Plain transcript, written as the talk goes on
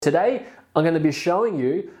Today, I'm going to be showing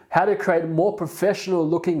you how to create more professional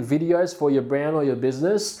looking videos for your brand or your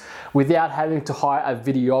business without having to hire a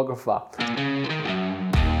videographer.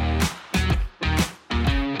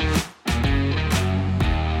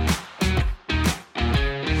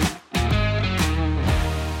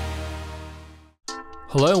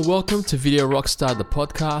 Hello and welcome to Video Rockstar, the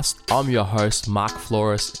podcast. I'm your host, Mark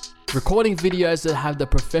Flores. Recording videos that have the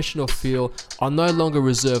professional feel are no longer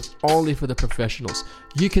reserved only for the professionals.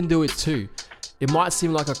 You can do it too. It might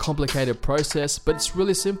seem like a complicated process, but it's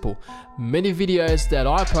really simple. Many videos that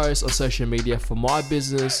I post on social media for my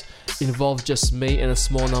business involve just me and a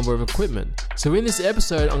small number of equipment. So in this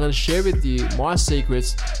episode, I'm going to share with you my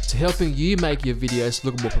secrets to helping you make your videos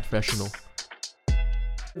look more professional.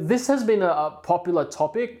 This has been a popular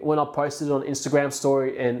topic when I posted it on Instagram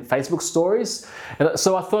story and Facebook stories. And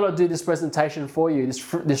so I thought I'd do this presentation for you,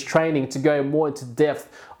 this training to go more into depth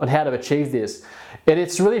on how to achieve this. And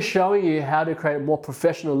it's really showing you how to create more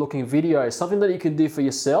professional looking videos, something that you can do for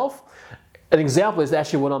yourself. An example is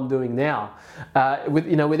actually what I'm doing now,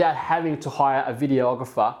 without having to hire a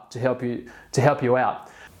videographer to help you out.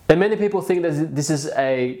 And many people think that this is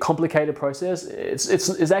a complicated process.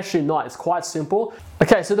 It's actually not. It's quite simple.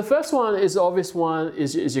 Okay, so the first one is the obvious one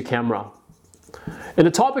is your camera. And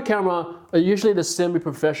the type of camera are usually the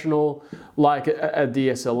semi-professional, like a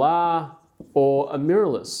DSLR or a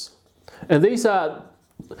mirrorless. And these are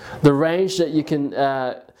the range that you can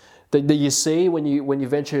that you see when you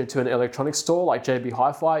venture into an electronics store like JB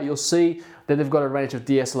Hi-Fi. You'll see that they've got a range of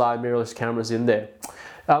DSLR and mirrorless cameras in there.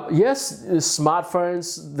 Yes,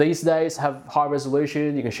 smartphones these days have high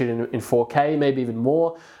resolution. You can shoot in 4K, maybe even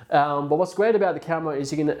more. But what's great about the camera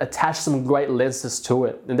is you can attach some great lenses to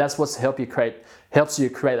it, and that's what's helps you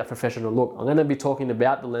create a professional look. I'm going to be talking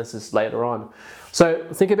about the lenses later on. So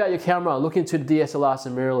think about your camera. Look into DSLRs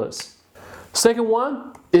and mirrorless. Second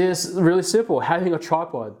one is really simple: having a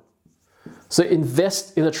tripod. So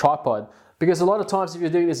invest in a tripod. Because a lot of times if you're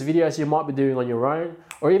doing these videos, you might be doing on your own,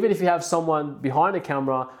 or even if you have someone behind the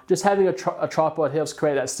camera, just having a tripod helps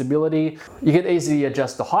create that stability. You can easily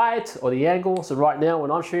adjust the height or the angle. So right now when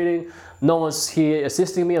I'm shooting, no one's here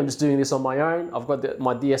assisting me. I'm just doing this on my own. I've got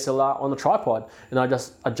my DSLR on the tripod and I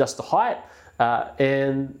just adjust the height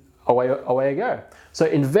and away I go. So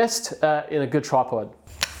invest in a good tripod.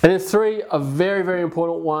 And then three, a very, very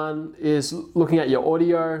important one is looking at your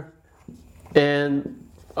audio, and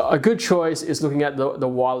a good choice is looking at the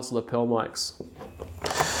wireless lapel mics.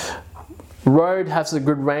 Rode has a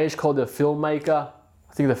good range called the Filmmaker.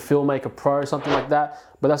 I think the Filmmaker Pro, something like that.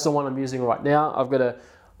 But that's the one I'm using right now. I've got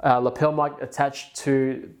a lapel mic attached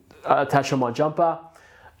on my jumper,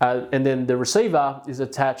 and then the receiver is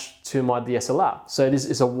attached to my DSLR. So this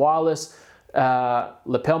is a wireless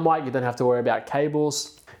lapel mic. You don't have to worry about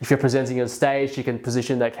cables. If you're presenting on stage, you can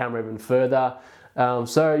position that camera even further.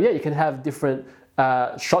 You can have different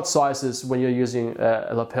shot sizes when you're using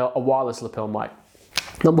a wireless lapel mic.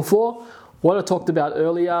 Number four, what I talked about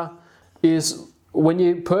earlier is when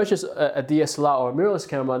you purchase a DSLR or a mirrorless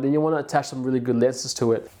camera, then you want to attach some really good lenses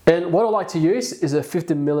to it. And what I like to use is a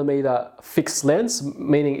 50mm fixed lens,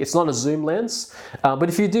 meaning it's not a zoom lens. But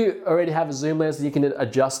if you do already have a zoom lens, then you can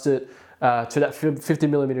adjust it to that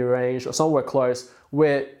 50mm range or somewhere close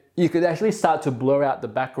where you could actually start to blur out the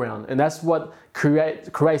background, and that's what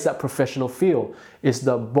creates that professional feel, is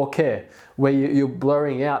the bokeh, where you're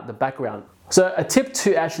blurring out the background. So a tip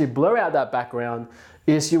to actually blur out that background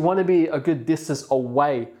is you want to be a good distance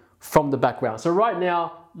away from the background. So right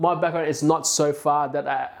now, my background is not so far that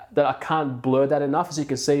I can't blur that enough, as you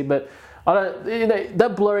can see, but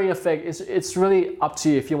that blurring effect it's really up to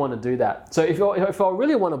you if you want to do that. So if I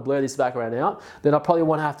really want to blur this background out, then I probably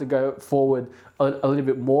want to have to go forward a little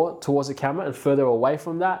bit more towards the camera and further away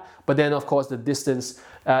from that. But then of course the distance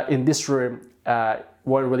in this room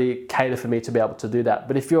won't really cater for me to be able to do that.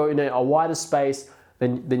 But if you're in a wider space,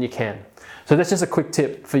 then you can. So that's just a quick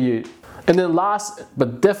tip for you. And then last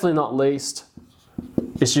but definitely not least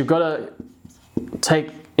is you've got to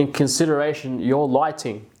take in consideration your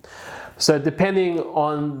lighting. So depending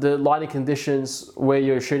on the lighting conditions where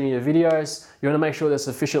you're shooting your videos, you want to make sure there's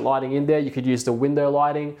sufficient lighting in there. You could use the window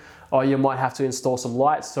lighting, or you might have to install some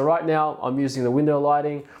lights. So right now I'm using the window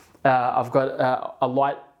lighting. I've got a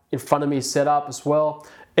light in front of me set up as well.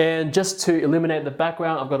 And just to eliminate the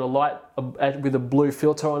background, I've got a light with a blue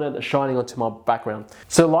filter on it that's shining onto my background.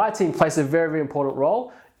 So lighting plays a very, very important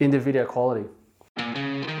role in the video quality.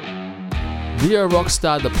 Video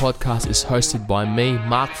Rockstar, the podcast, is hosted by me,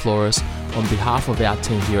 Mark Flores, on behalf of our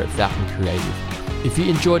team here at Falcon Creative. If you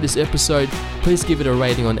enjoyed this episode, please give it a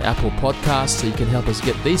rating on Apple Podcasts so you can help us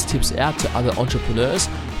get these tips out to other entrepreneurs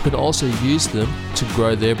can also use them to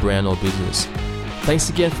grow their brand or business. Thanks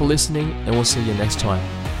again for listening, and we'll see you next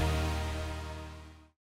time.